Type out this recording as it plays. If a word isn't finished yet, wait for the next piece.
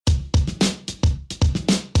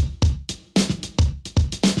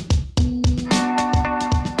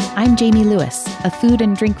I'm Jamie Lewis, a food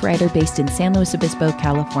and drink writer based in San Luis Obispo,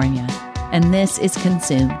 California. And this is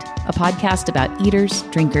Consumed, a podcast about eaters,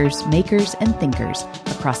 drinkers, makers, and thinkers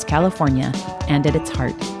across California and at its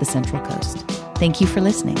heart, the Central Coast. Thank you for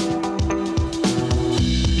listening.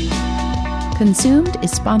 Consumed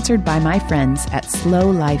is sponsored by my friends at Slow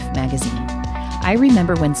Life magazine. I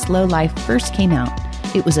remember when Slow Life first came out.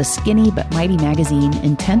 It was a skinny but mighty magazine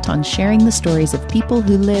intent on sharing the stories of people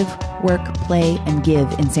who live, work, play, and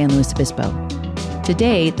give in San Luis Obispo.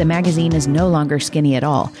 Today, the magazine is no longer skinny at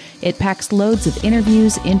all. It packs loads of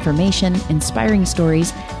interviews, information, inspiring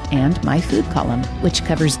stories, and my food column, which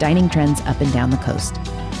covers dining trends up and down the coast.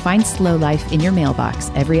 Find Slow Life in your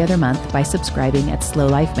mailbox every other month by subscribing at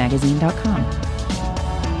slowlifemagazine.com.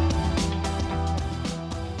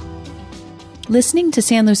 Listening to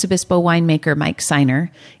San Luis Obispo winemaker Mike Seiner,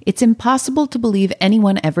 it's impossible to believe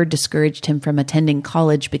anyone ever discouraged him from attending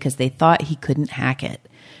college because they thought he couldn't hack it.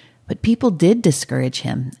 But people did discourage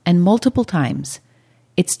him, and multiple times.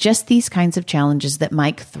 It's just these kinds of challenges that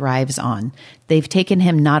Mike thrives on. They've taken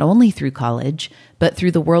him not only through college, but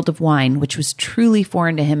through the world of wine, which was truly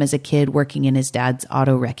foreign to him as a kid working in his dad's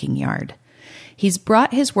auto wrecking yard. He's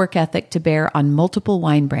brought his work ethic to bear on multiple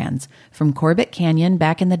wine brands, from Corbett Canyon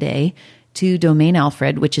back in the day to Domaine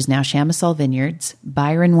Alfred, which is now Chamisol Vineyards,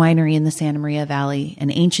 Byron Winery in the Santa Maria Valley, and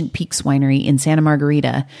Ancient Peaks Winery in Santa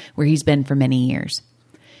Margarita, where he's been for many years.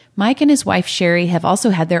 Mike and his wife Sherry have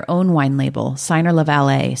also had their own wine label, Seiner La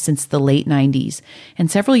Vallée, since the late 90s, and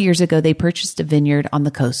several years ago they purchased a vineyard on the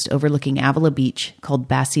coast overlooking Avila Beach called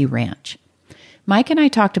Bassi Ranch. Mike and I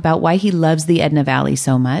talked about why he loves the Edna Valley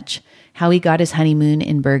so much, how he got his honeymoon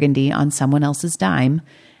in Burgundy on someone else's dime,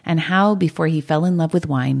 and how, before he fell in love with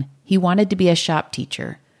wine, he wanted to be a shop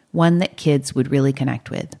teacher, one that kids would really connect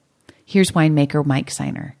with. Here's winemaker Mike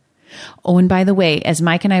Seiner. Oh, and by the way, as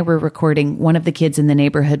Mike and I were recording, one of the kids in the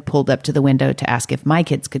neighborhood pulled up to the window to ask if my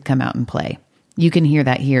kids could come out and play. You can hear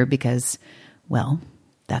that here because, well,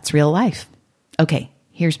 that's real life. Okay,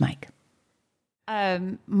 here's Mike.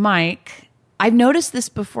 Mike, I've noticed this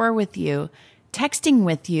before with you. Texting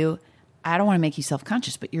with you, I don't want to make you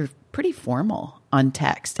self-conscious, but you're pretty formal on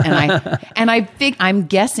text. And I'm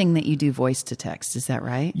guessing that you do voice to text. Is that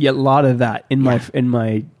right? Yeah, a lot of that in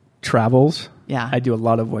my travels. Yeah. I do a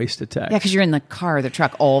lot of voice to text. Yeah, because you're in the car or the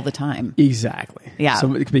truck all the time. Exactly. Yeah.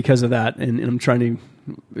 So because of that, and I'm trying to,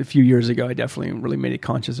 a few years ago, I definitely really made a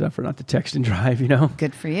conscious effort not to text and drive,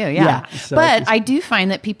 Good for you, yeah. So but I do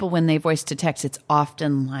find that people, when they voice to text, it's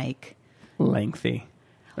often like... lengthy.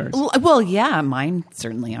 Well, yeah, mine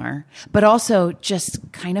certainly are. But also just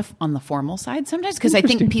kind of on the formal side sometimes, because I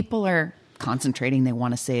think people are concentrating. They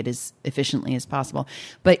want to say it as efficiently as possible.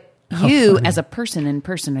 But you, as a person in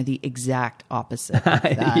person, are the exact opposite of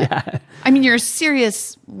that. Yeah. I mean, you're a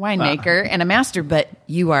serious winemaker and a master, but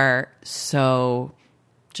you are so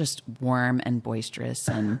just warm and boisterous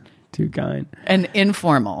and... too kind. And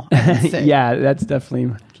informal, I would say. Yeah, that's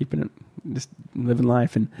definitely keeping it... just living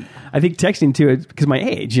life. And I think texting too, because my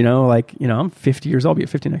age, I'm 50 years old, I'll be at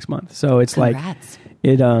 50 next month. So it's Congrats.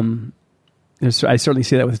 I certainly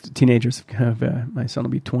see that with teenagers. My son will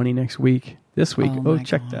be 20 this week. Oh,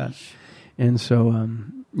 check that. And so,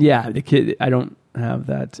 the kid, I don't have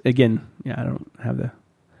that. Again, I don't have the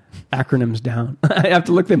acronyms down. I have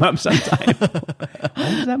to look them up sometime. What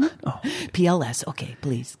does that mean? Oh. PLS. Okay,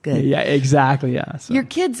 please. Good. Yeah, exactly. Yeah. So. Your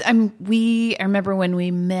kids, I remember when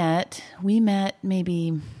we met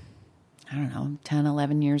maybe, 10,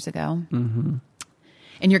 11 years ago. Mm-hmm.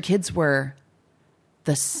 And your kids were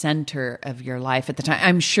the center of your life at the time.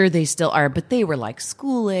 I'm sure they still are, but they were like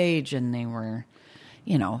school age and they were,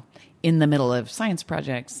 in the middle of science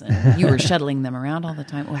projects and you were shuttling them around all the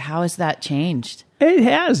time. Well, how has that changed? It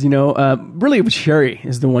has, really it was Sherry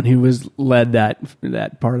is the one who was led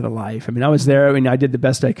that part of the life. I mean, I was there. I did the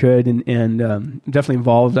best I could and definitely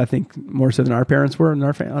involved, I think, more so than our parents were in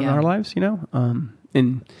our lives,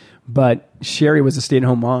 But Sherry was a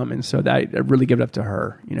stay-at-home mom, and so I really give it up to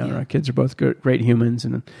her. Our kids are both great humans,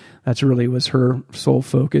 and that's really was her sole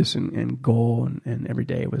focus and goal, and every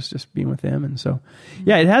day was just being with them. And so,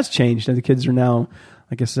 it has changed. And the kids are now,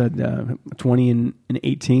 like I said, 20 and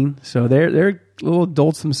 18, so they're little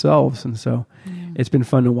adults themselves, and so it's been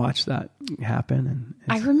fun to watch that happen. And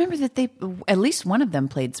I remember that at least one of them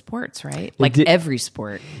played sports, right? Like every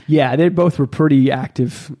sport. Yeah, they both were pretty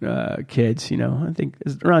active kids. I think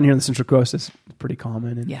around here on the Central Coast, it's pretty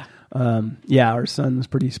common. And, our son was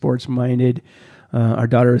pretty sports minded. Our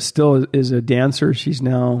daughter is a dancer. She's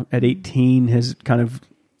now at 18, has kind of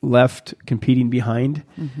left competing behind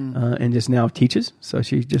and just now teaches. So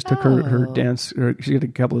she just took her dance. She got a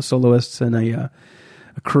couple of soloists and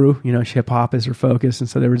a crew. Hip hop is her focus, and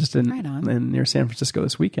so they were just in near San Francisco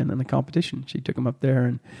this weekend in the competition. She took them up there,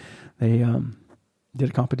 and they did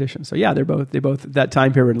a competition. So yeah, they both at that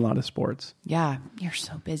time period in a lot of sports. Yeah, you're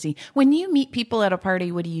so busy. When you meet people at a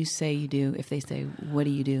party, what do you say you do? If they say, "What do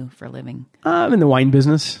you do for a living?" I'm in the wine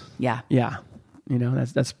business. Yeah.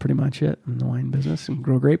 That's pretty much it. I'm in the wine business and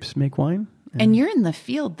grow grapes, make wine. And you're in the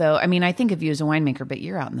field, though. I mean, I think of you as a winemaker, but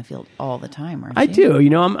you're out in the field all the time, aren't you? I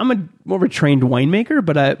do. I'm more of a trained winemaker,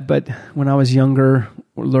 but when I was younger,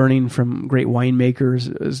 learning from great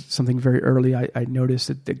winemakers, it was something very early. I noticed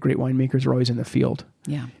that the great winemakers are always in the field.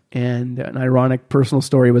 Yeah. And an ironic personal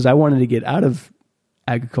story was I wanted to get out of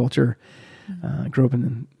agriculture. I grew up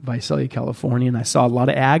in Visalia, California, and I saw a lot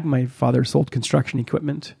of ag. My father sold construction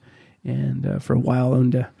equipment, and for a while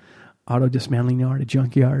owned a auto dismantling yard, a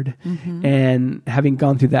junkyard. Mm-hmm. And having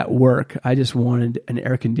gone through that work, I just wanted an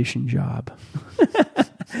air-conditioned job.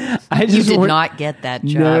 You did not get that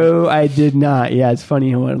job. No, I did not. Yeah, it's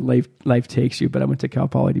funny how life takes you, but I went to Cal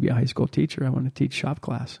Poly to be a high school teacher. I wanted to teach shop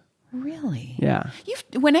class. Really? Yeah.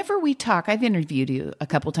 Whenever we talk, I've interviewed you a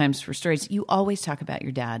couple times for stories. You always talk about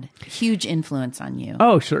your dad. Huge influence on you.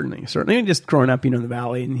 Oh, certainly. And just growing up, in the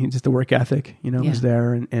Valley, and just the work ethic, was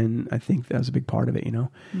there. And I think that was a big part of it,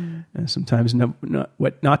 And sometimes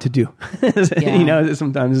what not to do,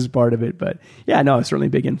 sometimes is part of it. But yeah, no, it's certainly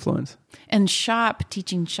a big influence. And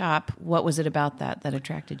teaching shop, what was it about that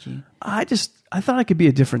attracted you? I thought I could be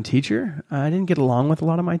a different teacher. I didn't get along with a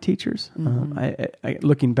lot of my teachers. Mm-hmm. I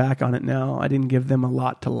looking back on it now, I didn't give them a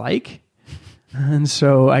lot to like. And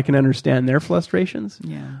so I can understand their frustrations.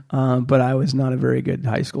 Yeah. But I was not a very good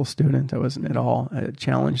high school student. I wasn't at all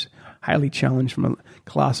highly challenged from a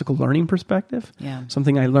classical learning perspective. Yeah.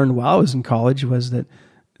 Something I learned while I was in college was that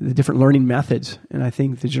the different learning methods. And I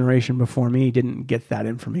think the generation before me didn't get that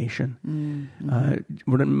information.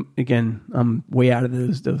 Mm-hmm. Again, I'm way out of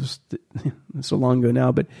those so long ago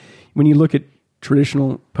now. But when you look at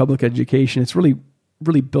traditional public education, it's really,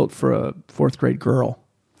 really built for a fourth grade girl.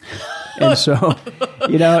 And so,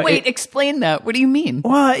 Wait, explain that. What do you mean?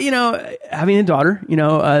 Well, having a daughter,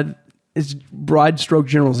 it's broad stroke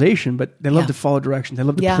generalization, but they love to follow directions. They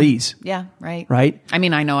love to please. Yeah, right. Right? I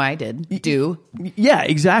mean, I know I do. Yeah,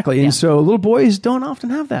 exactly. And so little boys don't often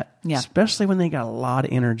have that, yeah. Especially when they got a lot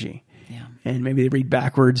of energy. Yeah. And maybe they read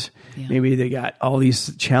backwards. Yeah. Maybe they got all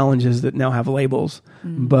these challenges that now have labels.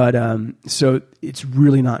 Mm. But so it's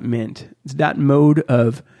really not meant. It's that mode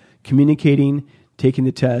of communicating, taking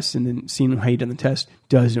the test, and then seeing how you done the test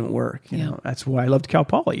doesn't work. That's why I loved Cal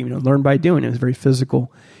Poly. Learn by doing. It was very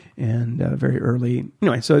physical and very early.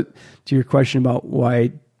 Anyway, so to your question about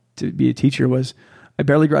why to be a teacher was, I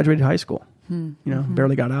barely graduated high school. Mm-hmm.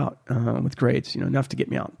 Barely got out with grades. Enough to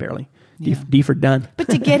get me out. Barely. Yeah. D for done. But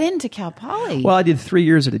to get into Cal Poly. Well, I did 3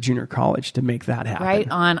 years at a junior college to make that happen.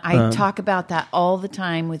 Right on. I talk about that all the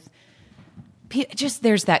time with just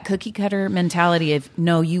there's that cookie cutter mentality of,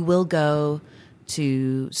 no, you will go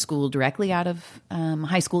to school directly out of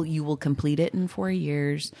high school. You will complete it in 4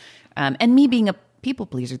 years. And me being a people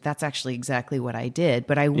pleaser, that's actually exactly what I did.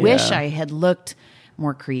 But I wish I had looked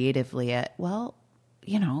more creatively at, what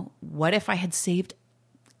if I had saved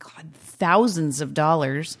thousands of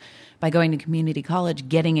dollars by going to community college,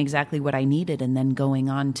 getting exactly what I needed, and then going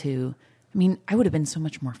on to, I would have been so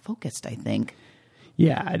much more focused, I think.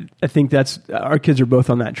 Yeah, I think our kids are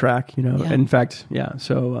both on that track, Yeah. In fact, yeah.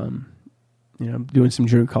 So, doing some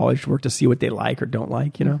junior college work to see what they like or don't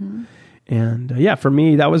like, Mm-hmm. And for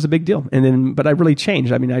me, that was a big deal. And then, but I really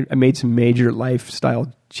changed. I made some major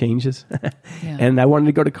lifestyle changes, and I wanted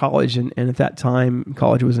to go to college. And at that time,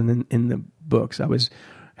 college was in the books. I was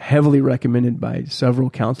heavily recommended by several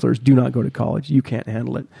counselors. Do not go to college. You can't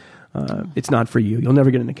handle it. It's not for you. You'll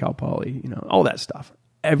never get into Cal Poly. All that stuff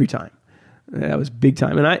every time. That was big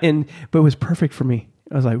time. But it was perfect for me.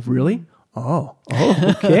 I was like, really? Oh,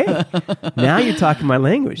 okay. Now you're talking my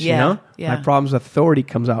language, Yeah. My problems with authority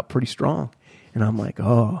comes out pretty strong. And I'm like,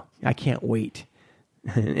 oh, I can't wait.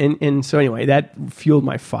 And so anyway, that fueled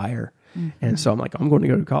my fire. Mm-hmm. And so I'm like, I'm going to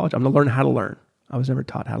go to college. I'm going to learn how to learn. I was never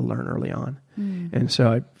taught how to learn early on. Mm-hmm. And so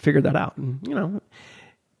I figured that out. And,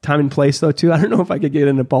 time and place, though, too. I don't know if I could get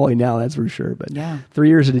into Poly now, that's for sure. But 3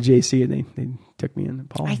 years at a JC, and they took me into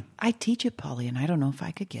Poly. I teach at Poly, and I don't know if I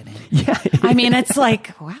could get in. Yeah. It's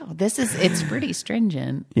like, wow, it's pretty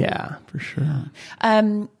stringent. Yeah, for sure.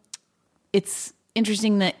 Yeah. It's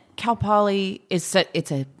interesting that Cal Poly it's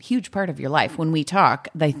a huge part of your life. When we talk,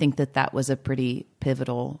 I think that was a pretty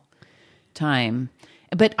pivotal time.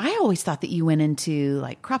 But I always thought that you went into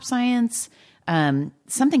like crop science,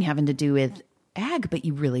 something having to do with ag, but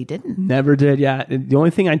you really didn't. Never did. Yeah. The only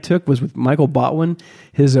thing I took was with Michael Botwin,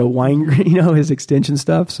 his wine, his extension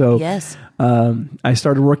stuff. So Yes. I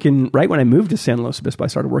started working right when I moved to San Luis Obispo. I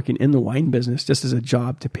started working in the wine business just as a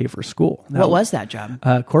job to pay for school. What was that job?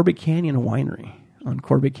 Corbett Canyon Winery on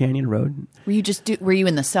Corbett Canyon Road. Were you were you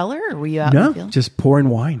in the cellar or were you out in the field? Just pouring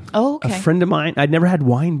wine. Oh, okay. A friend of mine, I'd never had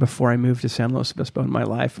wine before I moved to San Luis Obispo in my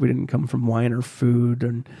life. We didn't come from wine or food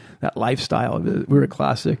and that lifestyle. We were a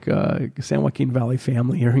classic San Joaquin Valley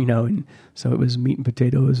family here, and so it was meat and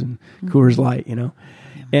potatoes and Coors Light, Yeah.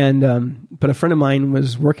 And but a friend of mine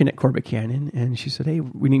was working at Corbett Canyon, and she said, "Hey,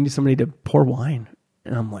 we need somebody to pour wine."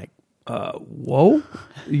 And I'm like, "Whoa,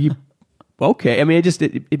 okay." I mean,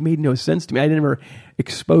 it made no sense to me. I never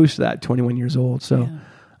exposed to that at 21 years old. So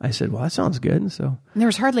I said, well, that sounds good. So And there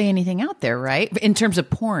was hardly anything out there, right? In terms of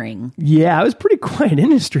pouring. yeah, it was pretty quiet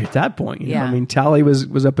industry at that point. Yeah. I mean, Tally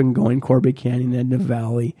was up and going, Corbett Canyon, Edna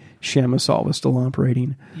Valley, Chamisol was still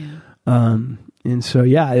operating. Yeah. And so,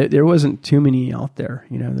 there wasn't too many out there,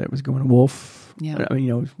 that was going. Wolf. Yeah. I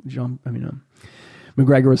mean,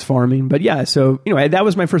 McGregor was farming, but so that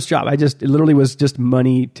was my first job. It literally was just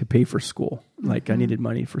money to pay for school. Like I needed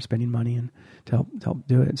money for spending money and to help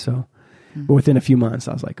do it. So, but within a few months,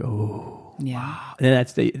 I was like, oh, wow. And then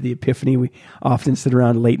that's the epiphany. We often sit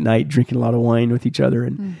around late night drinking a lot of wine with each other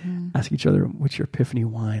and ask each other, "What's your epiphany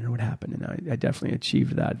wine?" or what happened. And I definitely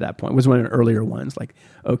achieved that at that point. It was one of the earlier ones. Like,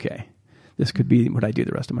 okay, this could be what I do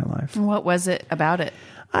the rest of my life. And what was it about it?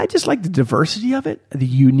 I just like the diversity of it, the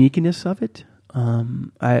uniqueness of it.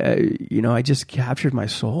 I just captured my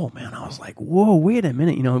soul, man. I was like, whoa, wait a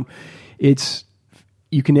minute.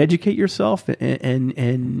 You can educate yourself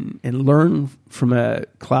and learn from a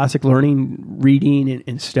classic learning, reading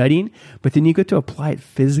and studying, but then you get to apply it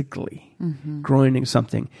physically, growing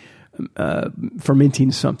something,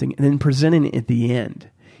 fermenting something, and then presenting it at the end.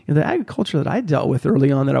 The agriculture that I dealt with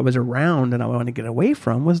early on that I was around and I wanted to get away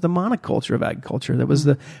from was the monoculture of agriculture. That was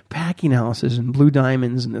the packing houses and Blue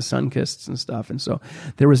Diamonds and the Sunkists and stuff. And so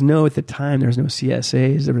at the time, there was no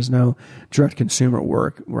CSAs. There was no direct consumer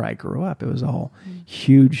work where I grew up. It was all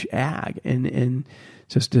huge ag. And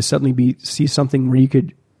just to suddenly see something where you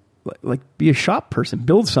could like be a shop person,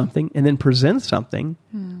 build something and then present something,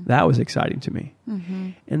 that was exciting to me.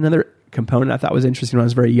 Another component I thought was interesting when I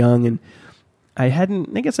was very young and I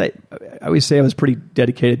always say I was pretty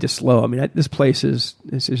dedicated to SLO. I mean, this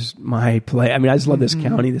is my place. I mean, I just love this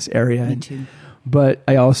county, this area. Me too. But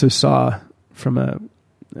I also saw from a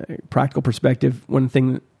practical perspective, one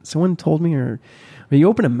thing that someone told me, when you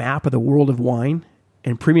open a map of the world of wine,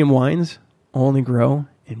 and premium wines only grow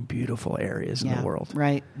in beautiful areas in the world.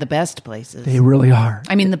 Right. The best places. They really are.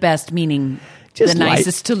 I mean, the best meaning Just the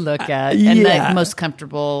nicest to look at and the most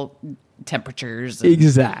comfortable temperatures.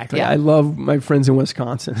 Exactly. Yeah. I love my friends in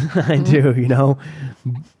Wisconsin. I do,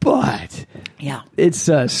 but it's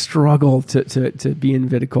a struggle to be in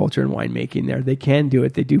viticulture and winemaking there. They can do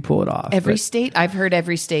it. They do pull it off. I've heard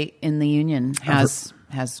every state in the union has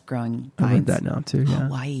growing vines. I've heard that now too. Yeah.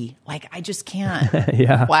 Hawaii. Like I just can't.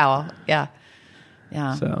 Yeah. Wow. Yeah.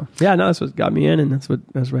 Yeah. So that's what got me in, and that's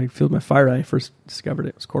where I fueled my fire. I first discovered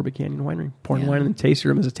it was Corbett Canyon Winery, pouring wine in the taste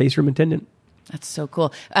room as a taste room attendant. That's so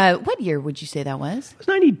cool. What year would you say that was? It was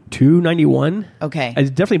 92, 91. Okay. It's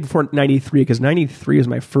definitely before 93, because 93 was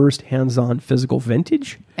my first hands-on physical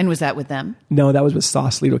vintage. And was that with them? No, that was with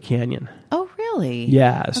Sausalito Canyon. Oh, really?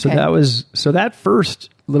 Yeah. So that first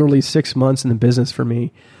literally 6 months in the business for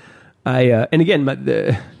me, and again,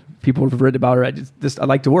 the people have read about it. I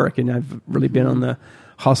like to work, and I've really been on the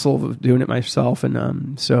hustle of doing it myself.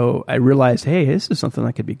 And so I realized, hey, this is something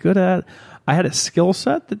I could be good at. I had a skill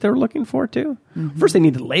set that they were looking for too. First, they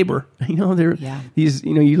needed labor. These.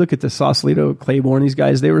 You look at the Sausalito, Claiborne. These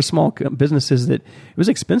guys, they were small businesses that it was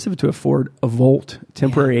expensive to afford a Volt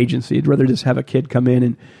temporary agency. You'd rather just have a kid come in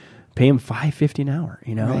and pay him $5.50 an hour.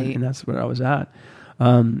 Right. And that's where I was at.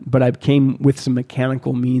 But I came with some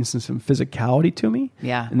mechanical means and some physicality to me.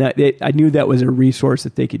 Yeah. And I knew that was a resource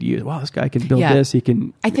that they could use. Wow, this guy can build this. He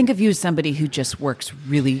can. I think of you as somebody who just works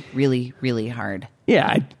really, really, really hard.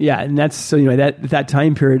 Yeah. And that's, so, that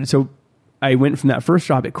time period. So I went from that first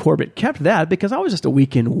job at Corbett, kept that because I was just a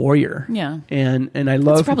weekend warrior. Yeah. And I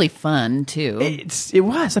love. It's probably fun too. It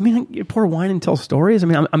was. I mean, you pour wine and tell stories. I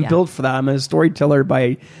mean, I'm built for that. I'm a storyteller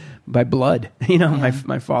by blood.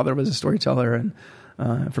 My father was a storyteller,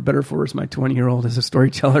 and for better or for worse, my 20-year-old is a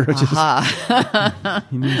storyteller, which is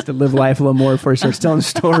he needs to live life a little more before he starts telling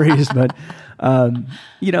stories. But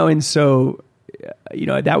and so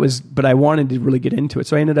that was. But I wanted to really get into it,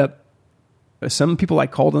 so I ended up some people I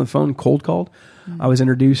called on the phone, cold called. I was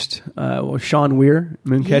introduced, Sean Weir,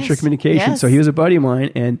 Mooncatcher Yes, Communications. yes. So he was a buddy of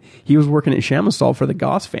mine, and he was working at Chamistol for the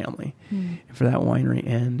Goss family for that winery.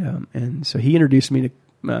 And so he introduced me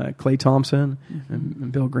to Clay Thompson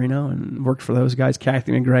and Bill Greeno, and worked for those guys,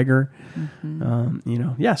 Kathy McGregor.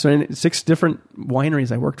 So in 6 different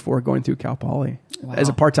wineries I worked for going through Cal Poly as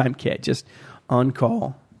a part-time kid, just on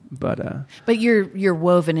call. But you're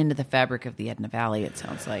woven into the fabric of the Edna Valley, it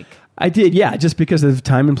sounds like. I did, yeah, just because of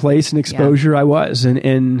time and place and exposure I was.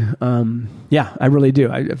 And I really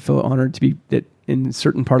do. I feel honored to be that in a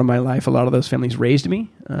certain part of my life. A lot of those families raised me.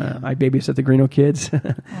 I babysat the Greeno kids.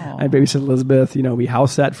 I babysat Elizabeth. We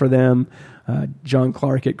house sat for them. John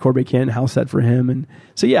Clark at Corby Kent, house sat for him. And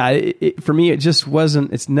so, for me, it just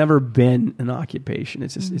wasn't, it's never been an occupation.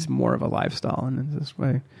 It's just, it's more of a lifestyle. And it's this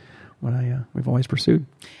way what we've always pursued.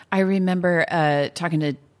 I remember talking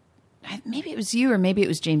to, maybe it was you or maybe it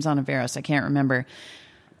was James Ontiveros, I can't remember,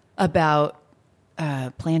 about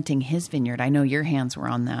planting his vineyard. I know your hands were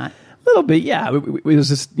on that. A little bit, yeah. It was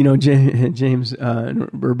just, James,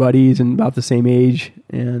 we're buddies and about the same age.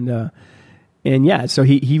 And yeah, so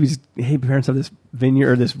he was, hey, parents have this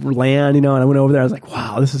vineyard or this land, and I went over there. I was like,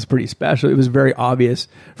 wow, this is pretty special. It was very obvious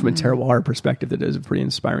from a terroir perspective that it was a pretty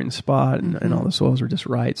inspiring spot, and all the soils were just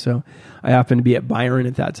right. So I happened to be at Byron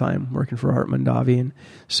at that time, working for Art Mondavi. And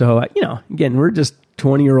so, again, we're just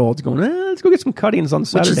 20-year-olds going, let's go get some cuttings on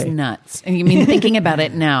Saturday. Which is nuts. I mean, thinking about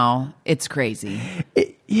it now, it's crazy.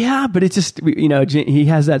 Yeah, but it's just, he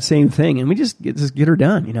has that same thing, and we just get her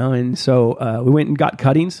done, And so we went and got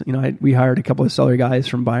cuttings. We hired a couple of cellar guys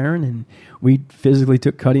from Byron, and we physically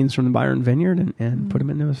took cuttings from the Byron vineyard and put them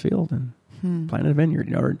into his field and planted a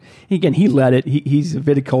vineyard. Again, he led it. He's a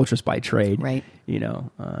viticulturist by trade, right?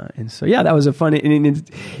 And so that was a fun. And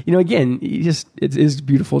again, it is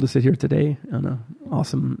beautiful to sit here today on an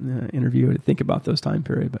awesome interview to think about those time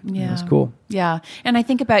period. But it was cool. Yeah, and I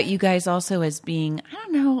think about you guys also as being, I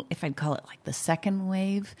don't know if I'd call it like the second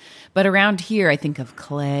wave, but around here I think of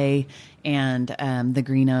Clay and the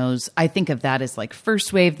Greenos. I think of that as like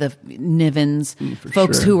first wave, the Nivens,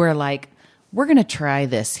 folks who are like, we're going to try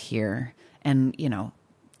this here, and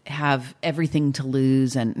have everything to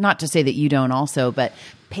lose, and not to say that you don't also, but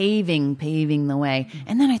paving the way.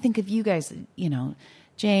 And then I think of you guys,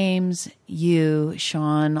 James, you,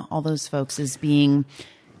 Sean, all those folks as being,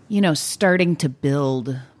 starting to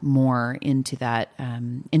build more into that,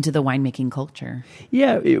 into the winemaking culture.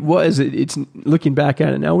 Yeah, it was. It's looking back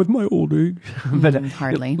at it now with my old age, but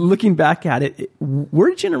hardly. Looking back at it,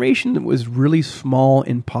 we're a generation that was really small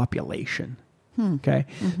in population. Okay.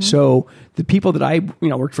 So the people that I,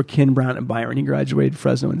 worked for Ken Brown at Byron, he graduated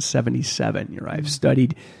Fresno in 1977. I've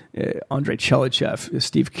studied Andrei Chelichev,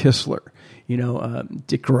 Steve Kistler,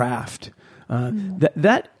 Dick Raft,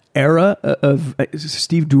 that era of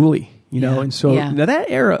Steve Dooley, and so now that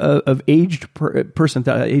era of aged person,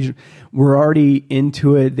 that age, were already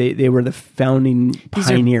into it. They were the founding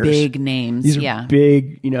pioneers. These are big names. These are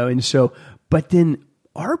big, and so, but then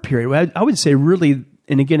our period, I would say really,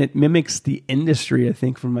 and again, it mimics the industry, I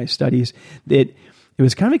think, from my studies, that it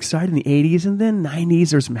was kind of exciting in the 80s, and then 90s,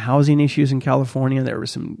 there were some housing issues in California. There were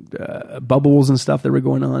some bubbles and stuff that were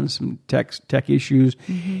going on, some tech issues.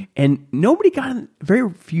 And very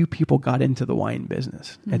few people got into the wine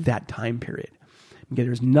business at that time period. Okay, there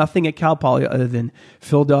was nothing at Cal Poly other than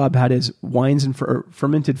Phil Dobb had his wines and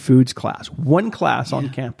fermented foods class. One class on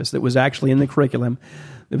campus that was actually in the curriculum.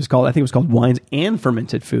 I think it was called Wines and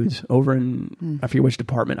Fermented Foods over in, I forget which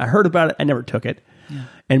department. I heard about it. I never took it. Yeah.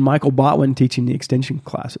 And Michael Botwin teaching the extension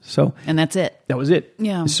classes. And that's it. That was it.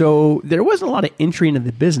 Yeah. So there wasn't a lot of entry into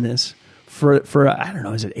the business for I don't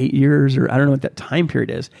know, is it 8 years or I don't know what that time period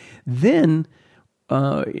is. Then,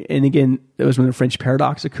 and again, that was when the French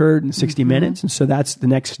paradox occurred in 60 Minutes. And so that's the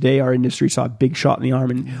next day our industry saw a big shot in the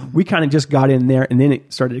arm, and we kind of just got in there, and then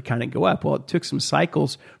it started to kind of go up. Well, it took some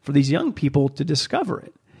cycles for these young people to discover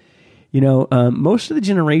it. Most of the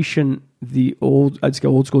generation, I'd say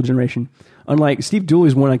old school generation, unlike Steve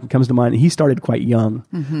Dooley's one that comes to mind, he started quite young,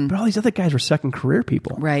 but all these other guys were second career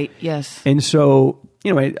people. Right. Yes. And so,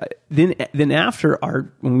 then after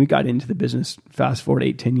when we got into the business, fast forward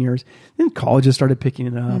 8-10 years, then colleges started picking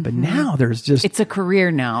it up, and now there's just, it's a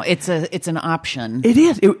career now. It's an option. It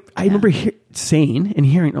is. I remember saying and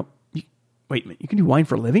hearing, wait a minute, you can do wine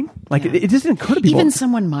for a living? It doesn't occur to people. Even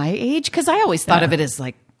someone my age, because I always thought of it as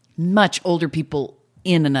like much older people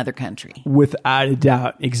in another country. Without a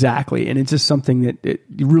doubt, exactly. And it's just something that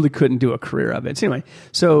you really couldn't do a career of it. So anyway,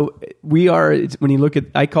 so we are, when you look at,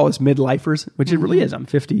 I call us midlifers, which it really is. I'm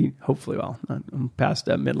 50, hopefully, well, I'm past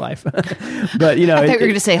midlife. But, you know. I thought you were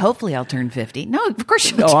going to say, hopefully I'll turn 50. No, of course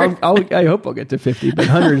you'll turn 50. I hope I'll get to 50, but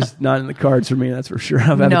 100 is not in the cards for me, that's for sure.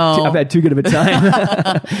 I've had too good of a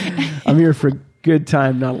time. I'm here for a good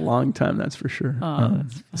time, not a long time, that's for sure.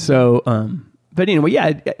 But anyway,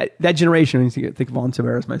 yeah, that generation, I think of Von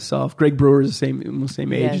Tavares, myself, Greg Brewer is the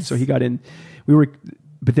same age. Yes. So he got in,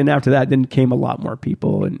 but then after that, then came a lot more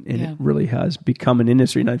people and it really has become an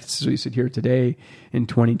industry. And as we sit here today in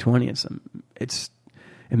 2020, it's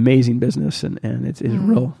amazing business and it's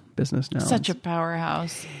real business now. Such a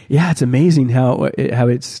powerhouse. Yeah, it's amazing how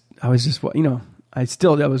it's, I was just, you know, I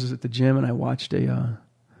was at the gym and I watched a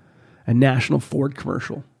national Ford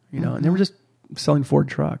commercial, you know, and they were just selling Ford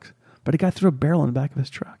trucks. But a guy threw a barrel in the back of his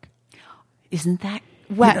truck. Isn't that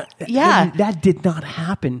what? Yeah. That did not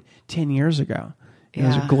happen 10 years ago.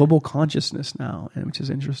 There's a global consciousness now, which is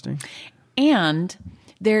interesting. And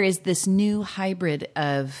there is this new hybrid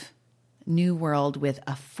of New World with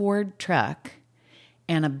a Ford truck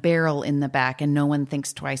and a barrel in the back, and no one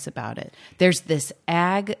thinks twice about it. There's this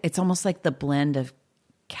ag, it's almost like the blend of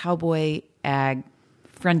cowboy ag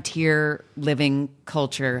frontier living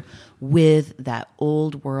culture with that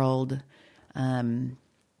old world,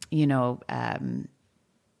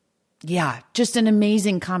 just an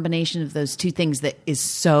amazing combination of those two things that is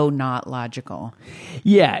so not logical.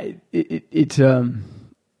 Yeah, it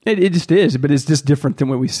just is, but it's just different than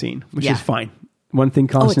what we've seen, which is fine. One thing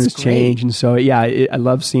constant is change, and so I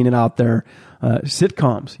love seeing it out there.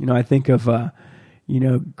 Sitcoms, you know, I think of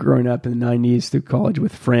growing up in the 90s through college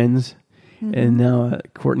with Friends. Mm-hmm. And now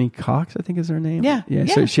Courtney Cox, I think is her name. Yeah.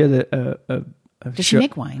 So she had a Does she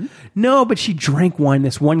make wine? No, but she drank wine.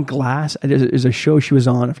 This one glass. There's a show she was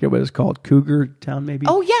on. I forget what it was called. Cougar Town, maybe.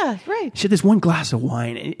 Oh yeah, right. She had this one glass of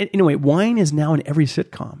wine. And anyway, wine is now in every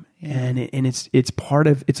sitcom, and it's part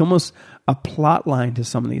of. It's almost a plot line to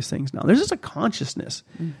some of these things now. There's just a consciousness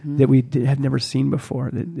that we have never seen before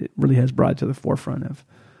that it really has brought to the forefront of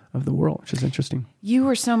the world, which is interesting. You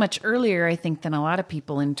were so much earlier, I think, than a lot of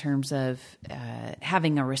people in terms of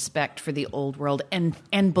having a respect for the old world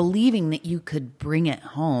and believing that you could bring it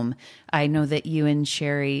home. I know that you and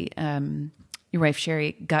Sherry, your wife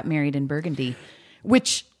Sherry, got married in Burgundy,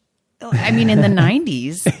 which, I mean, in the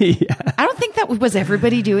 90s. Yeah. I don't think that was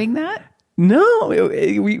everybody doing that. No,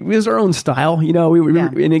 it was our own style, you know.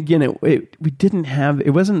 And again, we didn't have.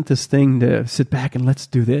 It wasn't this thing to sit back and let's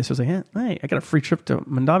do this. It was like, hey, I got a free trip to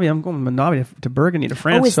Mondavi. I'm going to Mondavi to Burgundy to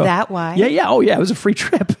France. Oh, is that why? Yeah. Oh, yeah. It was a free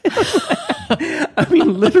trip. I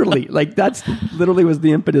mean, literally, like that's literally was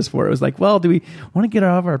the impetus for it. It was like, well, do we want to get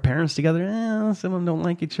all of our parents together? Some of them don't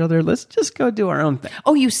like each other. Let's just go do our own thing.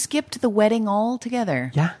 Oh, you skipped the wedding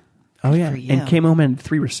altogether. Yeah. Oh, yeah. And came home and had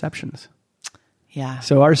 3 receptions. Yeah.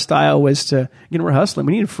 So our style was to, we're hustling.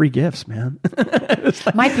 We needed free gifts, man.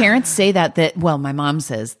 My parents say that, well, my mom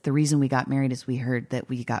says the reason we got married is we heard that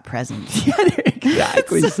we got presents. Yeah,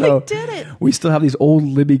 exactly. So we did it. We still have these old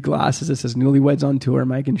Libby glasses that says Newlyweds on Tour,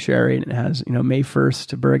 Mike and Sherry, and it has, May 1st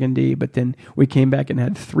to Burgundy. But then we came back and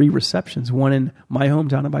had 3 receptions. One in my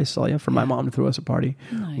hometown of Visalia for my mom to throw us a party.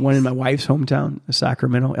 Nice. One in my wife's hometown,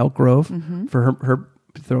 Sacramento, Elk Grove, for her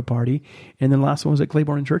throw a party, and then the last one was at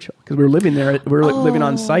Claiborne and Churchill because we were living there. We were living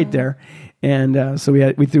on site there, and so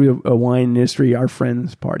we threw a wine industry, our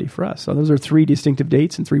friends party for us. So those are 3 distinctive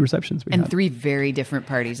dates and 3 receptions we had. 3 very different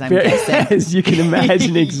parties. I'm guessing, as you can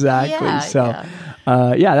imagine, exactly.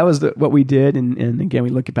 That was what we did, and again we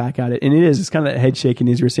look back at it, and it's kind of that head shaking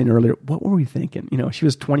as you were saying earlier. What were we thinking? She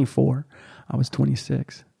was 24, I was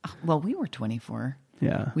 26. Well, we were 24.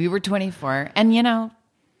 Yeah, we were 24, and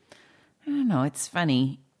I don't know. It's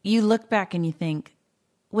funny. You look back and you think,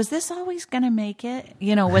 was this always going to make it?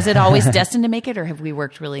 Was it always destined to make it, or have we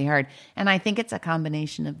worked really hard? And I think it's a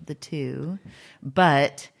combination of the two.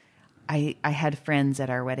 But I had friends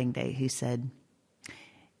at our wedding day who said,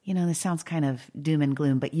 this sounds kind of doom and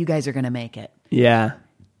gloom, but you guys are going to make it. Yeah.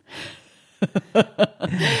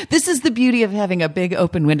 This is the beauty of having a big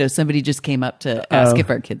open window. Somebody just came up to ask if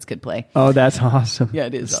our kids could play. Oh, that's awesome. Yeah,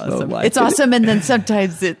 it is awesome. It's awesome. And then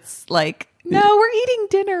sometimes it's like, no, we're eating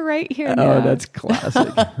dinner right here now. Oh, that's classic.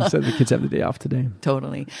 So the kids have the day off today.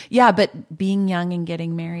 Totally. Yeah, but being young and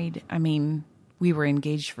getting married, I mean, we were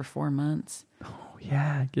engaged for 4 months. Oh,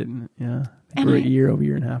 yeah. For a year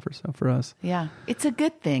and a half or so for us. Yeah. It's a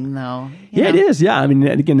good thing, though. It is. Yeah. I mean,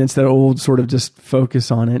 again, it's that old sort of just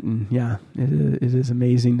focus on it. And it is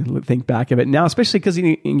amazing to think back of it now, especially because,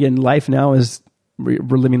 again, life now is, we're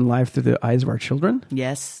living life through the eyes of our children.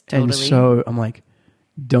 Yes, totally. And so I'm like,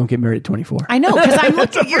 don't get married at 24. I know, because I'm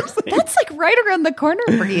looking. That's like right around the corner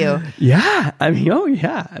for you. Yeah, I mean, oh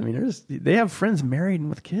yeah, I mean, they have friends married and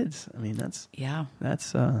with kids. I mean, that's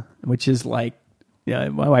which is like, yeah,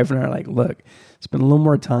 my wife and I are like, look, spend a little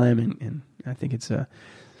more time, and I think it's get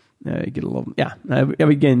a little, yeah.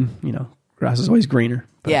 Again, grass is always greener.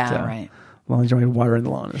 But, right. As long as you don't water in the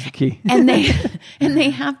lawn is the key. And they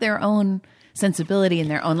have their own sensibility in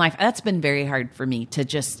their own life. That's been very hard for me to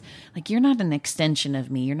just, like, you're not an extension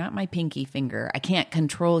of me. You're not my pinky finger. I can't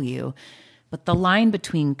control you. But the line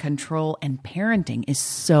between control and parenting is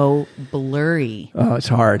so blurry. Oh, it's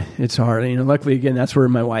hard. It's hard. Luckily, again, that's where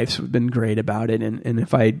my wife's been great about it. And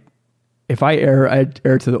if I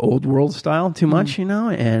err to the old world style too much,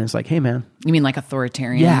 and it's like, hey, man. You mean like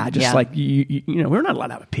authoritarian? Yeah, just like, we're not allowed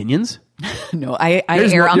to have opinions. No, I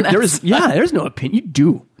err on that. There's no opinion.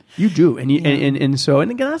 You do. And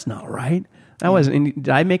again, that's not right. That wasn't. Did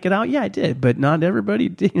I make it out? Yeah, I did. But not everybody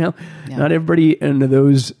did. Not everybody under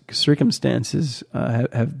those circumstances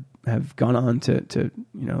have gone on to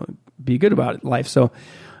be good about life. So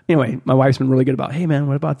anyway, my wife's been really good about, hey man,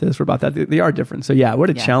 what about this? What about that? They are different. So yeah,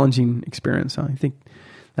 what a challenging experience. I think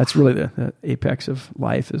that's really the apex of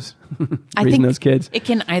life is raising those kids. It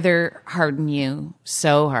can either harden you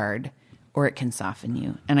so hard, or it can soften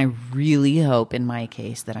you. And I really hope in my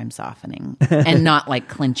case that I'm softening and not like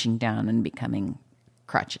clenching down and becoming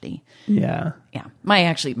crotchety. Yeah. Yeah.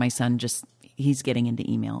 My son he's getting into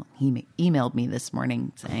email. He emailed me this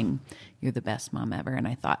morning saying, "You're the best mom ever." And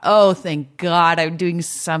I thought, oh, thank God I'm doing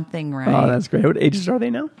something right. Oh, that's great. What ages are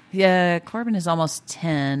they now? Yeah. Corbin is almost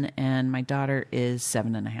 10 and my daughter is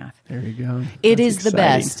 7.5. There you go. It is exciting. The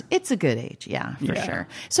best. It's a good age. Yeah, for sure.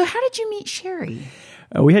 So how did you meet Sherry?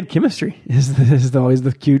 We had chemistry. Is always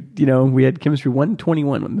the cute, we had chemistry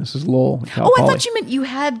 121 with Mrs. Lowell. I thought you meant you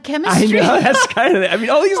had chemistry. I know, that's kind of,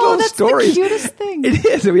 all these little stories. That's the cutest thing. It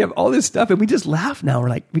is. We have all this stuff and we just laugh now. We're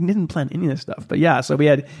like, we didn't plan any of this stuff. But yeah, so we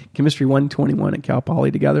had chemistry 121 at Cal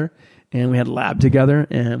Poly together and we had lab together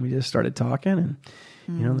and we just started talking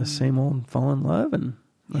and, the same old fall in love and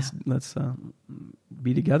let's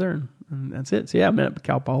be together and that's it. So yeah, I met at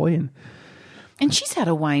Cal Poly and she's had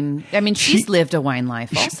she's lived a wine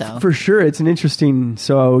life also. For sure. It's an interesting,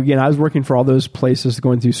 so again, I was working for all those places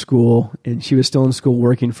going through school and she was still in school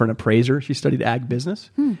working for an appraiser. She studied ag business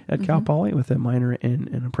at Cal Poly with a minor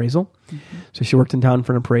in appraisal. Mm-hmm. So she worked in town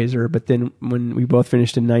for an appraiser, but then when we both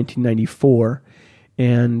finished in 1994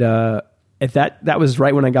 and, at that was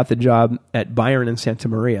right when I got the job at Byron in Santa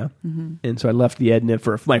Maria. Mm-hmm. And so I left the Edna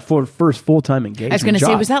for my first full-time engagement. I was going to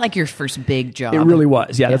say, was that like your first big job? It really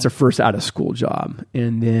was. Yeah, that's our first out-of-school job.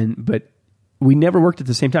 And then, but we never worked at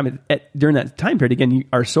the same time. During that time period, again,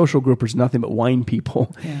 our social group was nothing but wine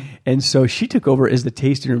people. Yeah. And so she took over as the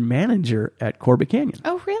tasting room manager at Corbett Canyon.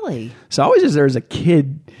 Oh, really? So I was just there as a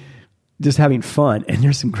kid just having fun. And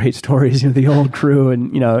there's some great stories, the old crew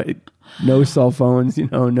and, no cell phones,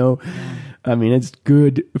 no... I mean, it's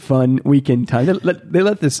good, fun weekend time. They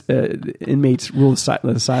let this inmates rule the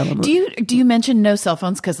asylum. Do you mention no cell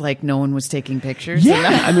phones because no one was taking pictures?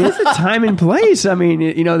 Yeah, I mean, it's a time and place. I mean,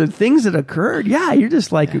 the things that occurred. Yeah, you're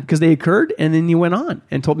just like because they occurred, and then you went on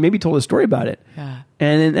and told a story about it. Yeah,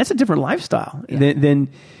 and then that's a different lifestyle. Yeah.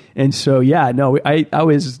 And so I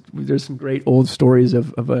always there's some great old stories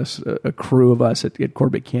of us, a crew of us at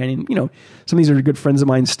Corbett Canyon. Some of these are good friends of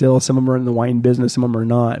mine still. Some of them are in the wine business. Some of them are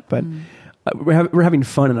not, but. We're having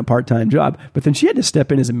fun in a part-time job, but then she had to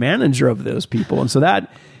step in as a manager of those people. And so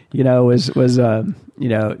that, was that was a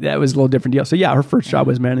little different deal. So yeah, her first job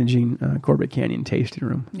was managing Corbett Canyon tasting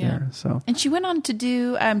room. Yeah. There, so. And she went on to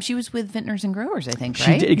do, she was with Vintners and Growers, I think,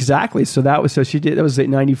 right? She did, exactly. So that was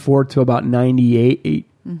 94 to about 98.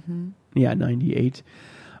 Mm-hmm. Yeah, 98.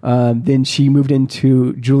 Then she moved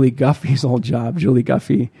into Julie Guffey's old job. Julie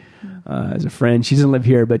Guffey, as a friend, she doesn't live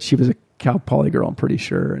here, but she was a Cal Poly girl, I'm pretty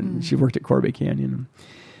sure, and she worked at Corbett Canyon.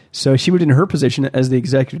 So she moved into her position as the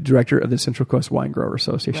executive director of the Central Coast Wine Grower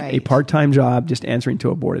Association, a part-time job, just answering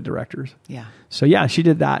to a board of directors. Yeah. So yeah, she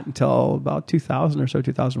did that until about 2000 or so,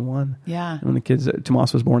 2001. Yeah. And when the kids,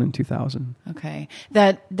 Tomas was born in 2000. Okay.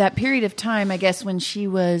 That period of time, I guess, when she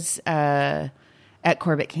was at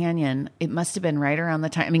Corbett Canyon, it must have been right around the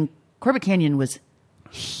time. I mean, Corbett Canyon was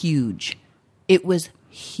huge. It was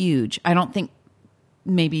huge. I don't think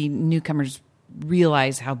maybe newcomers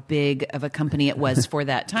realize how big of a company it was for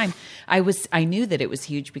that time. I knew that it was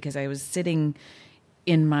huge because I was sitting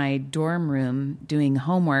in my dorm room doing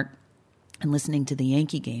homework and listening to the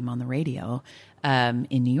Yankee game on the radio in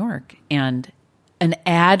New York. And an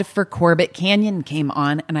ad for Corbett Canyon came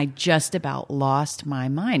on, and I just about lost my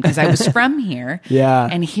mind because I was from here. Yeah.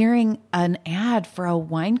 And hearing an ad for a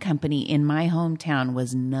wine company in my hometown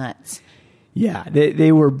was nuts. Yeah,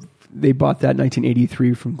 they bought that in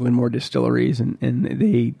 1983 from Glenmore Distilleries, and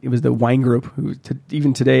it was the wine group who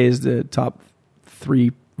even today is the top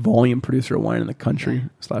 3 volume producer of wine in the country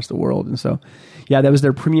 / the world. And so, yeah, that was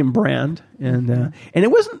their premium brand, and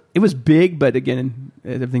it was big, but again,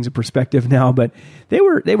 everything's a perspective now. But they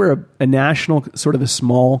were a national, sort of a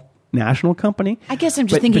small national company. I guess I'm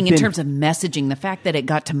just thinking in terms of messaging, the fact that it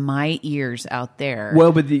got to my ears out there.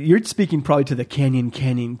 Well, but you're speaking probably to the Canyon.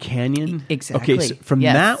 Exactly. Okay, so from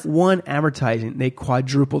that one advertising, they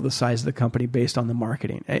quadrupled the size of the company based on the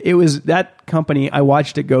marketing. It was that company, I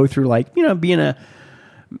watched it go through, like, being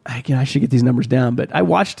I should get these numbers down, but I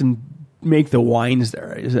watched them make the wines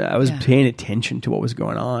there. I was paying attention to what was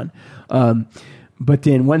going on. But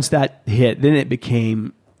then once that hit, then it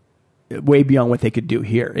became way beyond what they could do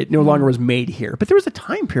here. It no longer was made here. But there was a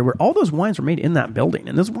time period where all those wines were made in that building.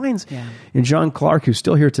 And those wines, and John Clark, who's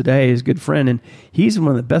still here today, is a good friend, and he's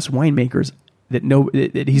one of the best winemakers but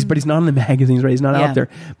he's not in the magazines, right? He's not out there,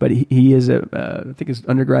 but he is I think his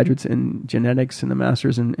undergraduate's in genetics and the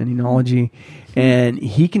master's in enology, and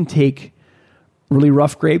he can take really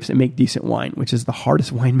rough grapes and make decent wine, which is the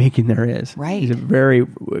hardest winemaking there is. Right. He's a very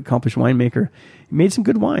accomplished winemaker. He made some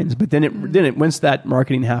good wines, but then once that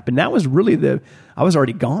marketing happened, that was really I was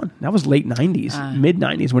already gone. That was late 90s, mid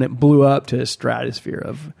 90s when it blew up to a stratosphere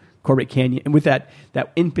of Corbett Canyon. And with that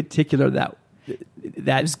in particular, that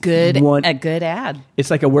was good. A good ad.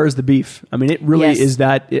 It's like a where's the beef? I mean, it really is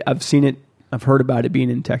that. I've seen it. I've heard about it being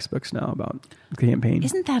in textbooks now about the campaign.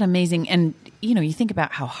 Isn't that amazing? And, you think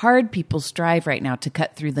about how hard people strive right now to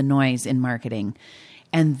cut through the noise in marketing.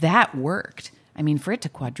 And that worked. I mean, for it to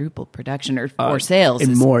quadruple production or sales.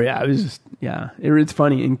 And more, yeah. It was just, it's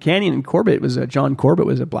funny. In Canyon and Corbett, John Corbett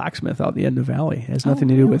was a blacksmith out the Edna Valley. It has nothing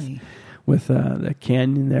to do with the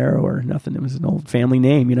canyon there or nothing. It was an old family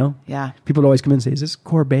name, Yeah. People would always come in and say, is this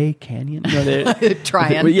Corbet Canyon?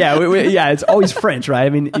 Trying. Yeah, it's always French, right? I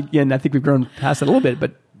mean, again, I think we've grown past that a little bit,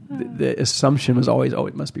 but the assumption was always,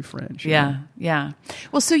 it must be French. Yeah.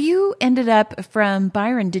 Well, so you ended up from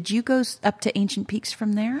Byron. Did you go up to Ancient Peaks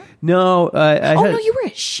from there? No. No, you were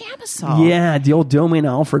at Chamisal. Yeah, the old Domaine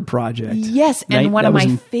Alfred project. Yes, and one of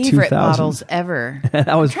my favorite bottles ever.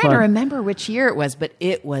 That was I'm trying to remember which year it was, but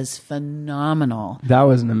it was phenomenal. That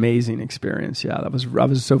was an amazing experience. Yeah, I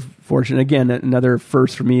was so fortunate. Again, another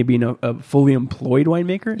first for me being a fully employed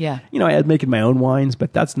winemaker. Yeah. I had making my own wines,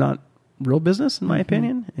 but that's not real business, in my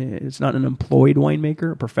opinion. It's not an employed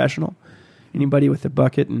winemaker, a professional. Anybody with a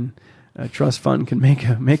bucket and a trust fund can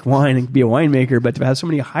make wine and be a winemaker, but to have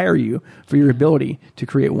somebody hire you for your ability to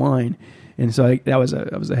create wine, and so I was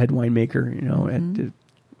a head winemaker,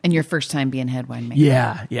 And your first time being head winemaker.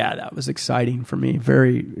 Yeah, that was exciting for me.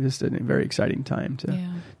 Just a very exciting time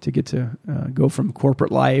to get to go from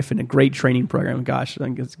corporate life and a great training program. Gosh, I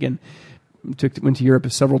think it's, again, went to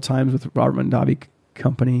Europe several times with Robert Mondavi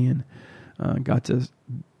Company and got to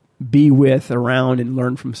be around and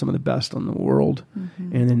learn from some of the best in the world.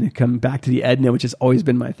 And then to come back to the Edna, which has always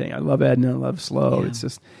been my thing. I love Edna, I love Slow. It's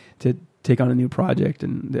just to take on a new project.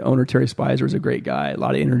 And the owner, Terry Spicer, is a great guy, a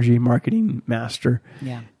lot of energy, marketing master.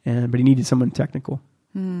 Yeah. But he needed someone technical.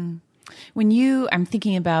 I'm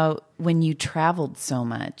thinking about when you traveled so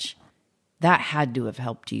much, that had to have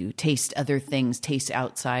helped you taste other things, taste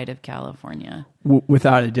outside of California.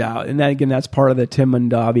 Without a doubt. And that's part of the Tim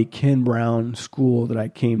Mondavi, Ken Brown school that I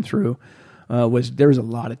came through. There was a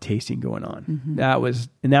lot of tasting going on. That was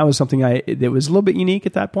something that was a little bit unique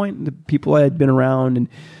at that point. The people I had been around, and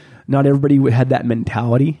not everybody had that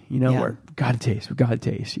mentality, where we got to taste,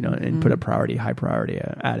 and put a high priority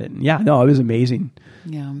at it. And it was amazing.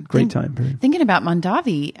 Yeah. Great time period. Thinking about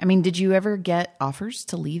Mondavi, I mean, did you ever get offers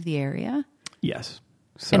to leave the area? Yes.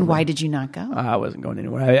 And why did you not go? I wasn't going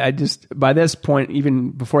anywhere. I just, by this point,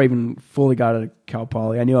 even before I even fully got out of Cal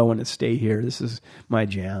Poly, I knew I wanted to stay here. This is my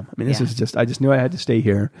jam. I mean, I just knew I had to stay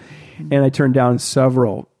here. And I turned down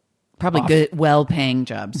several. Probably good, well-paying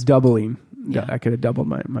jobs. Doubling. Yeah. I could have doubled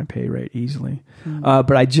my pay rate easily.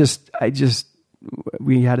 But I just,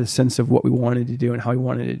 we had a sense of what we wanted to do and how we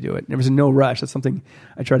wanted to do it. There was no rush. That's something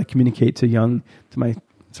I try to communicate to my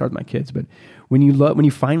kids. But when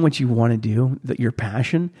you find what you want to do, that your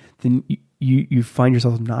passion, then you find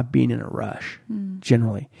yourself not being in a rush.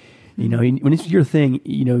 Generally, when it's your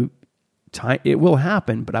thing, time it will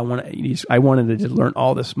happen. But I wanted to learn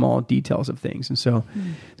all the small details of things, and so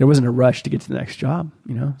there wasn't a rush to get to the next job.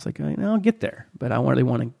 It's like I'll get there, but I really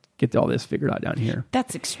want to get all this figured out down here.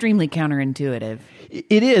 That's extremely counterintuitive.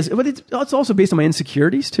 It is, but it's also based on my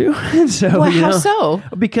insecurities too. And so, Well, how so?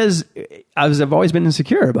 Because I've always been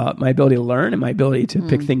insecure about my ability to learn and my ability to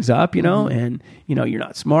pick things up, and, you're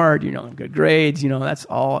not smart, you don't have good grades, that's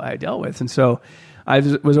all I dealt with. And so I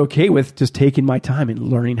was okay with just taking my time and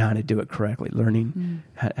learning how to do it correctly, learning.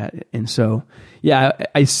 And so, yeah,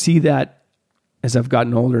 I see that as I've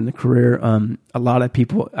gotten older in the career. A lot of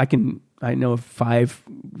people, I know of 5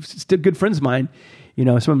 still good friends of mine,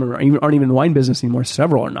 some of them aren't even in the wine business anymore.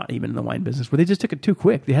 Several are not even in the wine business, where they just took it too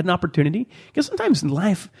quick. They had an opportunity. Because sometimes in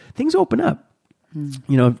life, things open up.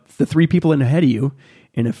 The 3 people in ahead of you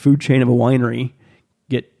in a food chain of a winery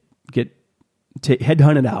get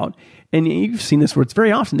headhunted out. And you've seen this where it's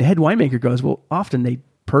very often the head winemaker goes, well, often they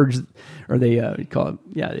purge, or they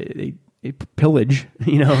they pillage,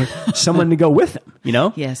 someone to go with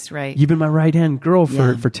them, Yes, right. You've been my right-hand girl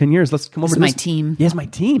for 10 years. Let's come over to my team. Yes, my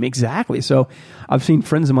team. Exactly. So I've seen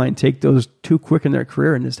friends of mine take those too quick in their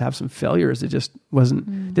career and just have some failures. It just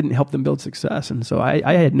didn't help them build success. And so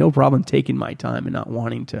I had no problem taking my time and not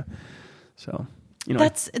wanting to. So,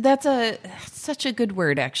 that's such a good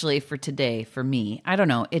word actually for today for me. I don't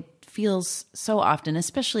know. It feels so often,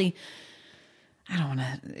 especially, I don't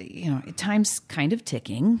want to, time's kind of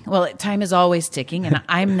ticking. Well, time is always ticking, and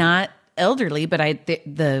I'm not elderly, but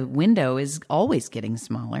the window is always getting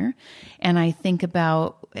smaller. And I think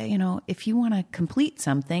about, if you want to complete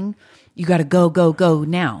something, you got to go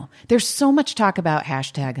now. There's so much talk about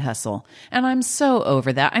 #hustle, and I'm so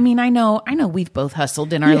over that. I mean, I know we've both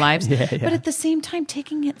hustled in our lives, but at the same time,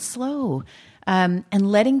 taking it slow and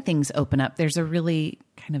letting things open up. There's a really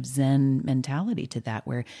kind of Zen mentality to that,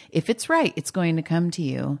 where if it's right, it's going to come to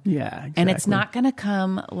you. Yeah, exactly. And it's not going to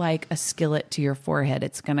come like a skillet to your forehead.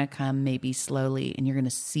 It's going to come maybe slowly, and you're going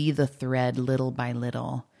to see the thread little by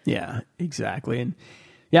little. Yeah, exactly. And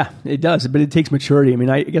yeah, it does, but it takes maturity. I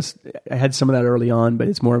mean, I guess I had some of that early on, but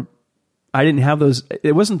it's more, I didn't have those,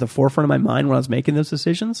 it wasn't the forefront of my mind when I was making those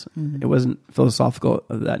decisions. It wasn't philosophical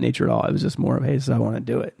of that nature at all. It was just more of, hey, this is how I want to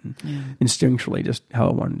do it. And instinctually, just how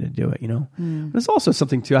I wanted to do it, But it's also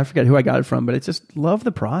something too, I forget who I got it from, but it's just love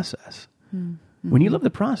the process. When you love the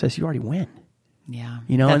process, you already win. Yeah,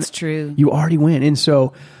 that's true. You already win. And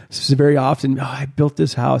so very often, I built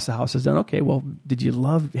this house, the house is done. Okay, well, did you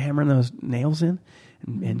love hammering those nails in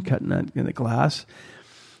and cutting that in the glass?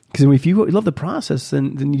 Because if you love the process,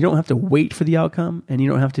 then you don't have to wait for the outcome, and you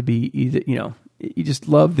don't have to be either. You just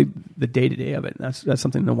love the day-to-day of it. And that's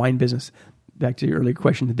something in the wine business. Back to your earlier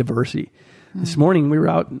question, the diversity. This morning we were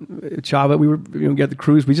out at Chava. We were got the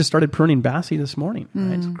cruise. We just started pruning Bassi this morning.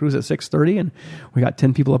 Right? So cruise at 6:30, and we got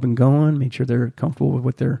 10 people up and going. Made sure they're comfortable with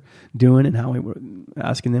what they're doing and how we were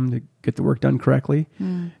asking them to get the work done correctly.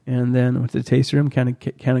 And then went to the tasting room, kind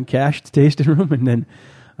of cashed the tasting room, and then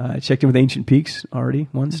checked in with Ancient Peaks already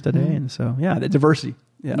once today. And so the diversity.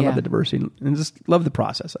 Yeah, I love the diversity and just love the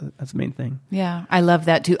process. That's the main thing. Yeah, I love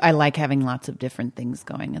that too. I like having lots of different things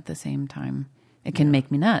going at the same time. It can make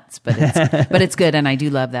me nuts, but it's good, and I do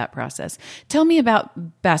love that process. Tell me about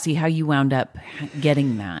Bassi, how you wound up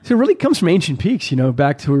getting that. So it really comes from Ancient Peaks,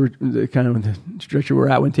 back to kind of the trajectory we're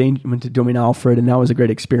at. Went to Domaine Alfred, and that was a great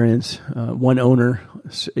experience. One owner,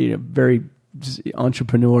 very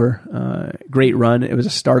entrepreneur, great run. It was a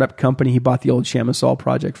startup company. He bought the old Chamisol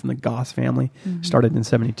project from the Goss family, started in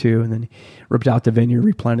 72, and then he ripped out the vineyard,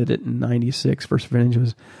 replanted it in 96. First vintage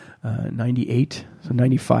was 98, so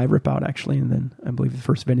 95 rip out actually, and then I believe the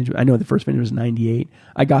first vintage was 98.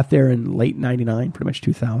 I got there in late 99, pretty much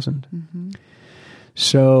 2000.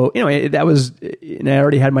 So that was, and I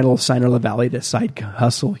already had my little Signer La Valley, the side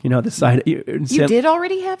hustle, the side. You did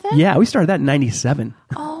already have that? Yeah, we started that in 97.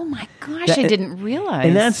 Oh my gosh, I didn't realize.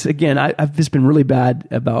 And that's, again, I've just been really bad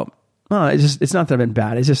about. It's not that I've been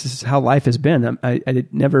bad. It's just how life has been. I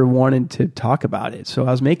never wanted to talk about it, so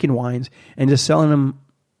I was making wines and just selling them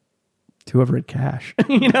to whoever had cash,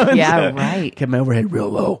 right. Kept my overhead real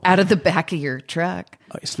low. Out of the back of your truck.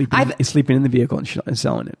 Sleeping in the vehicle and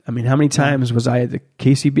selling it. I mean, how many times was I at the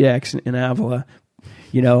KCBX in Avila,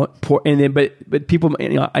 but people,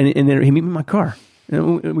 and then he meet me in my car.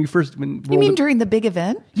 When we first, you mean during the big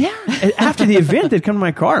event? Yeah. After the event, they'd come to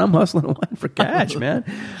my car and I'm hustling wine for cash, man.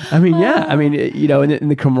 I mean, yeah. I mean,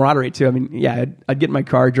 and the camaraderie too. I mean, yeah, I'd get in my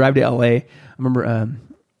car, drive to LA. I remember,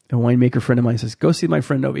 a winemaker friend of mine says, go see my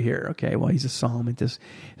friend over here. Okay. Well, he's a somm at this.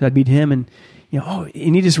 So I'd meet him and,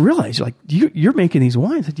 and he just realized, like, you're making these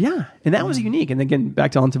wines. I said, yeah. And that was unique. And again,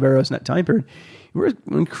 back to Ontiveros in that time period,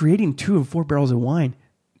 when creating 2 and 4 barrels of wine,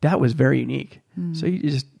 that was very unique. So you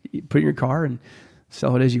just put it in your car and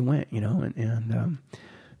sell it as you went,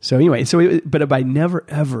 so anyway, but I never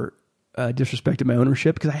ever disrespected my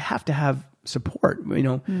ownership because I have to have support.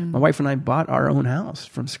 My wife and I bought our own house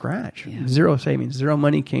from scratch. Zero savings, zero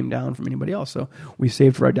money came down from anybody else. So we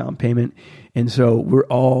saved for our down payment. And so we're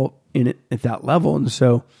all in it at that level. And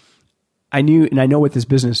so I knew, and I know what this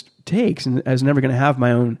business takes, and I was never going to have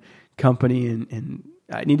my own company, and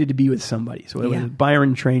I needed to be with somebody. So it was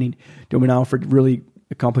Byron training, Domain Alfred really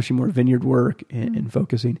accomplishing more vineyard work and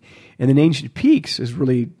focusing. And then Ancient Peaks is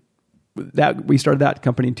really that we started that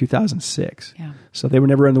company in 2006. Yeah. So they were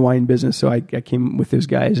never in the wine business. So I came with those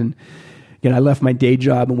guys, and again, I left my day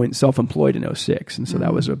job and went self-employed in 2006. And so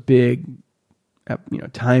that was a big,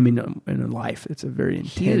 time in life. It's a very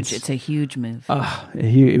intense. Huge. It's a huge move.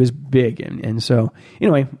 It was big. And so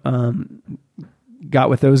anyway, got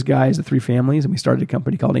with those guys, the three families, and we started a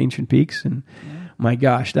company called Ancient Peaks. And my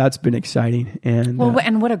gosh, that's been exciting. And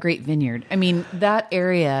and what a great vineyard. I mean, that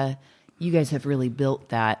area, you guys have really built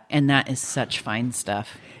that, and that is such fine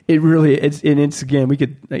stuff. It really is. And it's, again, we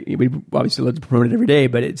obviously love to promote it every day,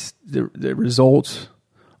 but it's the results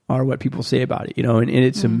are what people say about it, and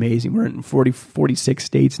it's amazing. We're in 46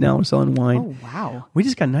 states now. We're selling wine. Oh, wow. We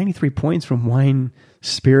just got 93 points from Wine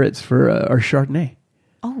Spirits for our Chardonnay.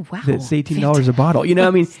 Oh, wow. It's $18 a bottle.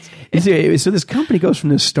 So this company goes from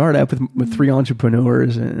this startup with three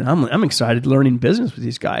entrepreneurs, and I'm excited learning business with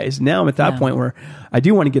these guys. Now I'm at that point where I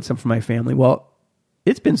do want to get some for my family. Well,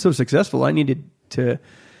 it's been so successful. I needed to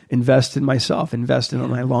invest in myself, invest in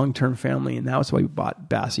my long-term family, and that's why we bought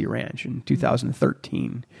Bassy Ranch in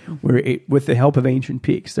 2013. With the help of Ancient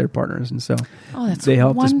Peaks, their partners, and so they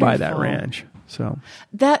helped us buy that ranch. So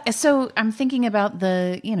I'm thinking about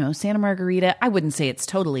the, Santa Margarita. I wouldn't say it's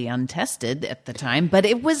totally untested at the time, but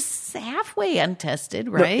it was halfway untested,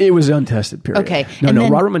 right? No, it was untested, period. Okay.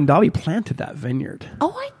 Robert Mondavi planted that vineyard.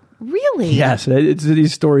 Oh, really? Yes.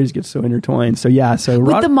 These stories get so intertwined. So with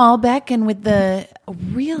the Malbec and with the,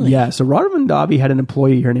 really? Yeah. So Robert Mondavi had an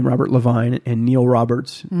employee here named Robert Levine and Neil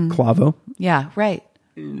Roberts, Clavo. Yeah, right.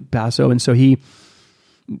 In Paso. And so at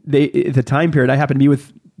the time period, I happened to be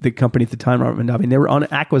with the company at the time, Robert Mondavi, and they were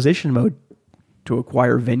on acquisition mode to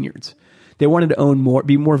acquire vineyards. They wanted to own more,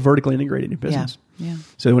 be more vertically integrated in business. Yeah.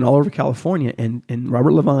 So they went all over California, and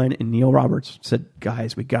Robert Levine and Neil Roberts said,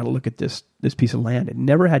 guys, we got to look at this piece of land. It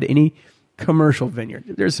never had any commercial vineyard.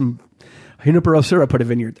 There's some Junipero Serra put a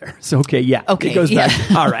vineyard there. So, it goes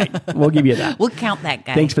back. All right, we'll give you that. We'll count that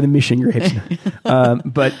guy. Thanks for the Mission grapes.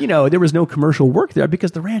 But, there was no commercial work there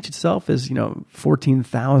because the ranch itself is,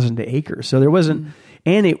 14,000 acres. So there wasn't,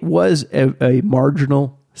 and it was a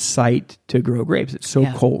marginal site to grow grapes. It's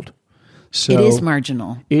so cold. So it is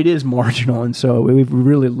marginal. It is marginal. And so we've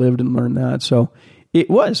really lived and learned that. So it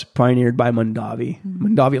was pioneered by Mondavi.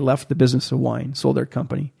 Mondavi left the business of wine, sold their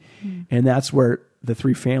company. And that's where the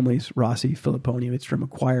three families, Rossi, Filipponi, and Wittstrom,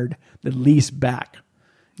 acquired the lease back.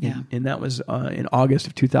 And that was in August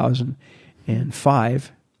of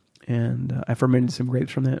 2005. And I fermented some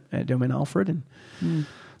grapes from that at Domain Alfred and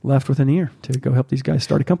left within a year to go help these guys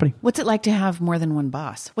start a company. What's it like to have more than one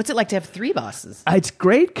boss? What's it like to have three bosses? It's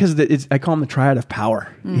great because I call them the triad of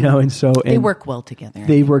power, and so they work well together.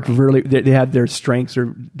 They work really. They have their strengths are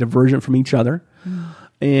divergent from each other.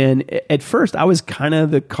 And at first, I was kind of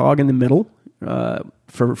the cog in the middle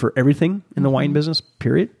for everything in the wine business.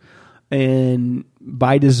 Period. And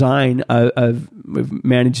by design, I've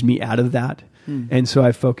managed me out of that. And so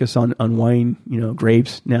I focus on wine,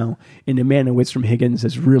 grapes now. And Amanda Wittstrom Higgins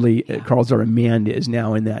is really, Carlsbad Amanda is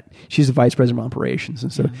now in that. She's the vice president of operations.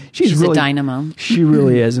 And so she's really a dynamo. She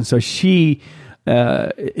really is. And so she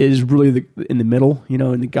is really in the middle,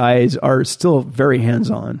 and the guys are still very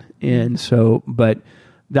hands-on. And so, but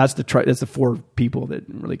that's the four people that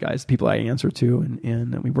really people I answer to,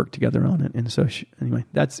 and we work together on it. And so anyway,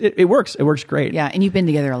 that's it. It works. It works great. Yeah, and you've been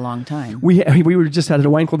together a long time. We were just at a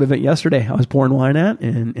wine club event yesterday. I was pouring wine at,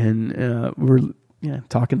 and we were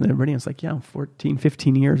talking to everybody. It's like 14,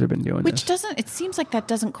 15 years I've been doing this. It seems like that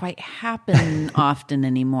doesn't quite happen often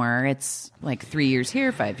anymore. It's like 3 years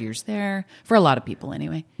here, 5 years there, for a lot of people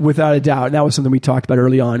anyway. Without a doubt. And that was something we talked about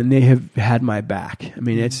early on, and they have had my back. I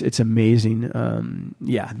mean, it's amazing.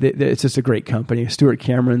 It's just a great company. Stuart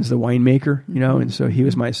Cameron's the winemaker, and so he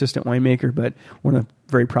was my assistant winemaker. But one of the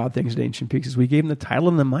very proud things at Ancient Peaks is we gave him the title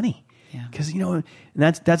and the money. Because, and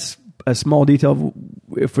that's a small detail.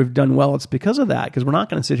 If we've done well, it's because of that. Because we're not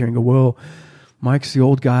going to sit here and go, well, Mike's the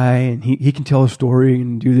old guy and he can tell a story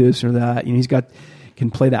and do this or that.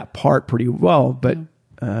 Can play that part pretty well. But,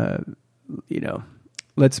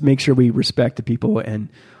 let's make sure we respect the people. And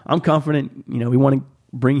I'm confident, we want to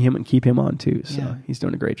bring him and keep him on too. So Yeah. he's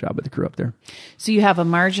doing a great job with the crew up there. So you have a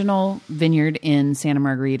marginal vineyard in Santa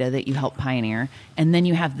Margarita that you help pioneer, and then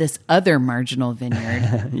you have this other marginal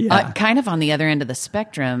vineyard, Yeah. kind of on the other end of the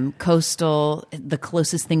spectrum, coastal, the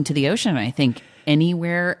closest thing to the ocean, I think,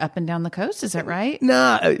 anywhere up and down the coast. Is that right?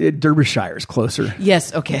 Nah, Derbyshire is closer.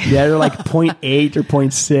 Yes. Okay. Yeah, they're like 0.8 or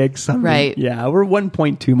 0.6. I mean, Right. Yeah, we're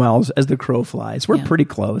 1.2 miles as the crow flies. We're Yeah. pretty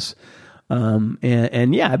close.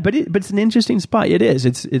 And yeah, but it's an interesting spot. It is.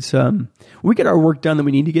 It's we get our work done that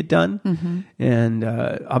we need to get done, and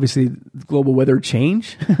obviously global weather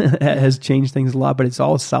change has changed things a lot. But it's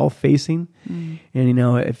all south facing, and you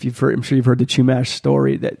know, if you've heard, I'm sure you've heard the Chumash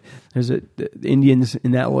story that the Indians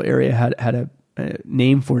in that little area had a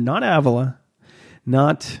name for not Avila,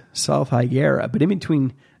 not South Higuera, but in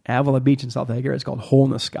between Avila Beach and South Higuera, it's called Hole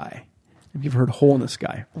in the Sky. If you've heard Hole in the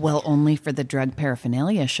Sky. Well, only for the drug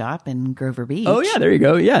paraphernalia shop in Grover Beach. Oh yeah, there you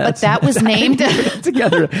go. Yeah, But that was named.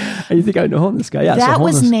 together. You think I know Hole in the Sky? Yeah, That so Hole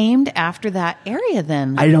in was the- named after that area.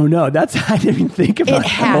 Then I don't know. That's I didn't even think about it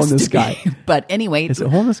Hole has in the to Sky. be. But anyway, Is it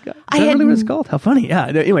Hole in the Sky? Is I that had really what it's called? How funny. Yeah.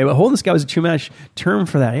 Anyway, but Hole in the Sky was a Chumash term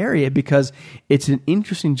for that area because it's an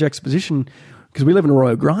interesting juxtaposition. Because we live in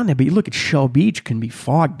Arroyo Grande, but you look at Shell Beach, can be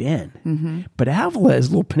fogged in. But Avila is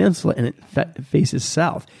a little peninsula, and it faces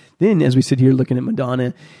south. Then, as we sit here looking at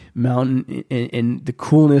Madonna Mountain, and the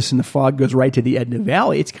coolness and the fog goes right to the Edna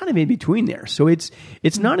Valley, it's kind of in between there. So it's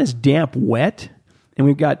not as damp wet, and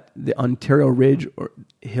we've got the Ontario Ridge or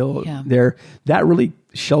Hill there. That really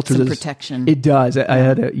shelters Some us. protection. It does. I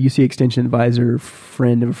had a UC Extension advisor,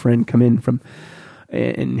 friend of a friend, come in from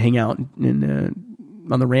and hang out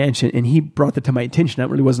on the ranch, and he brought that to my attention. That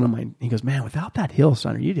really wasn't on my. He goes, "Man, without that hill,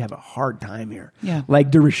 Steiner, you'd have a hard time here." Yeah.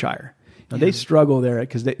 Like Derbyshire, they struggle there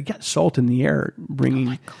because they got salt in the air,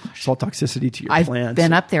 bringing salt toxicity to your I've plants.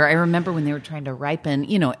 been up there. I remember when they were trying to ripen.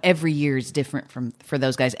 You know, every year is different for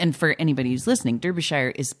those guys. And for anybody who's listening, Derbyshire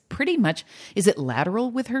is pretty much. Is it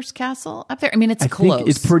lateral with Hearst Castle up there? I mean, it's close. I think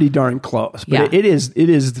it's pretty darn close, but Yeah. it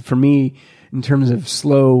is for me in terms of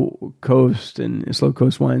slow coast and slow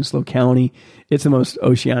coast wine, slow county. It's the most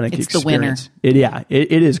oceanic It's the winter. experience.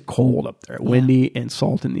 It is cold up there, windy and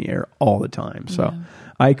salt in the air all the time. So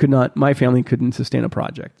my family couldn't sustain a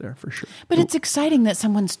project there for sure. But it's exciting that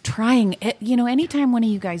someone's trying. You know, anytime one of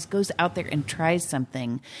you guys goes out there and tries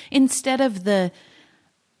something, instead of the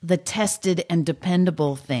tested and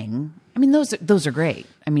dependable thing. I mean, those are great.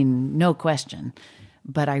 I mean, no question.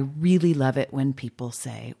 But I really love it when people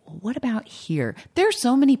say, well, what about here? There are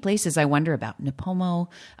so many places I wonder about. Nipomo,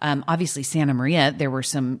 obviously Santa Maria, there were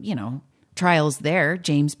some, trials there,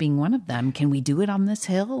 James being one of them. Can we do it on this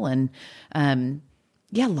hill? And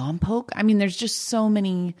Lompoc. I mean, there's just so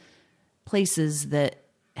many places that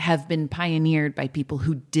have been pioneered by people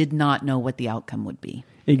who did not know what the outcome would be.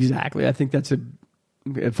 Exactly. I think that's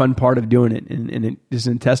a fun part of doing it. And it is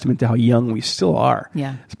a testament to how young we still are.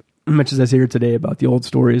 Yeah. As much as I say here today about the old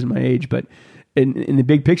stories and my age, but in the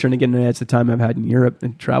big picture, and again, that's the time I've had in Europe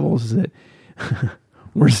and travels, is that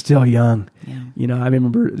we're still young. Yeah. I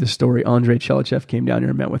remember the story. Andrei Chelichev came down here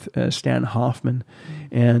and met with Stan Hoffman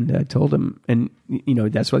and told him, and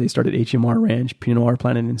that's why they started HMR Ranch, Pinot Noir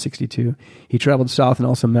planted in 1962. He traveled south and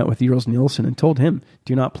also met with Eros Nielsen and told him,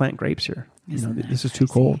 do not plant grapes here. This is too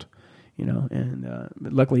cold,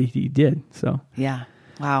 but luckily he did. So, yeah.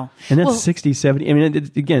 Wow. And that's 60, 70. I mean,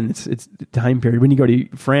 it's the time period when you go to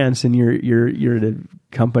France and you're at a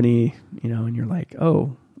company, and you're like,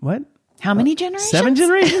 oh, what? How many generations? 7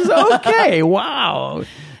 generations? Okay. Wow.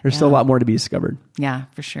 There's still a lot more to be discovered. Yeah,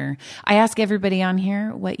 for sure. I ask everybody on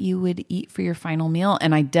here what you would eat for your final meal,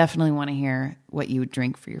 and I definitely want to hear what you would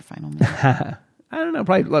drink for your final meal. I don't know,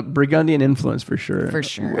 probably like Burgundian influence for sure. For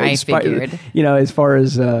sure. I figured. As far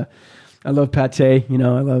as I love pate, I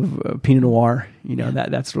love Pinot Noir,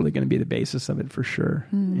 that's really going to be the basis of it for sure.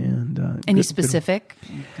 And any specific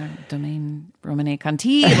Domaine Romane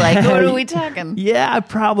Conti? Like, what are we talking? Yeah, I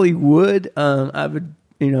probably would. I would,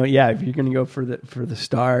 if you're going to go for the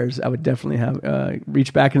stars, I would definitely have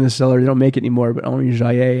reach back in the cellar. They don't make it anymore, but Henri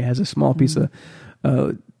Jaillet has a small piece of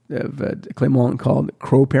Clément called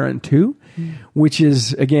Croix Parent 2, which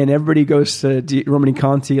is, again, everybody goes to Romane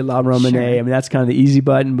Conti, La Romane. Sure. I mean, that's kind of the easy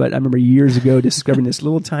button, but I remember years ago discovering this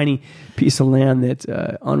little tiny piece of land that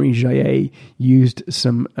Henri Jaillet used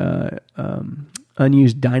some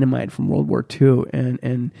unused dynamite from World War II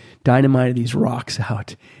and dynamited these rocks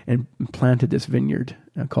out and planted this vineyard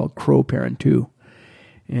called Croix Parent 2.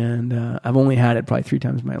 And I've only had it probably 3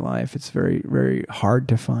 times in my life. It's very, very hard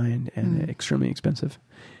to find and extremely expensive.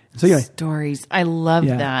 So anyway, stories. I love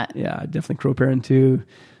that. Yeah, definitely Croix Parent 2,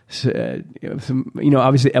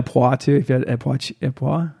 obviously Epois too. If you had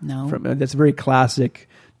Epois, No. That's a very classic,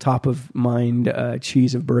 top of mind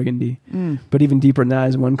cheese of Burgundy. But even deeper than that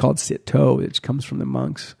is one called Citeaux, which comes from the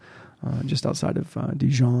monks just outside of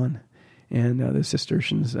Dijon. And the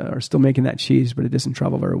Cistercians are still making that cheese, but it doesn't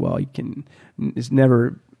travel very well. I've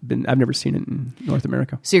never seen it in North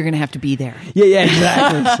America. So you're going to have to be there. Yeah,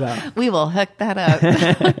 exactly. So. We will hook that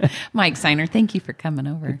up. Mike Seiner, thank you for coming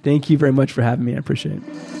over. Thank you very much for having me. I appreciate it.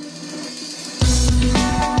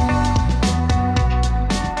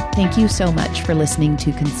 Thank you so much for listening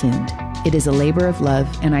to Consumed. It is a labor of love,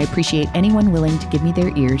 and I appreciate anyone willing to give me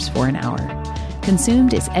their ears for an hour.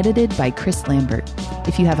 Consumed is edited by Chris Lambert.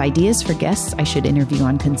 If you have ideas for guests I should interview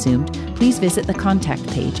on Consumed, please visit the contact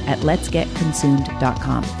page at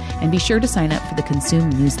letsgetconsumed.com and be sure to sign up for the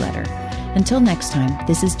Consumed newsletter. Until next time,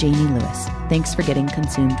 this is Jamie Lewis. Thanks for getting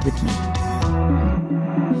consumed with me.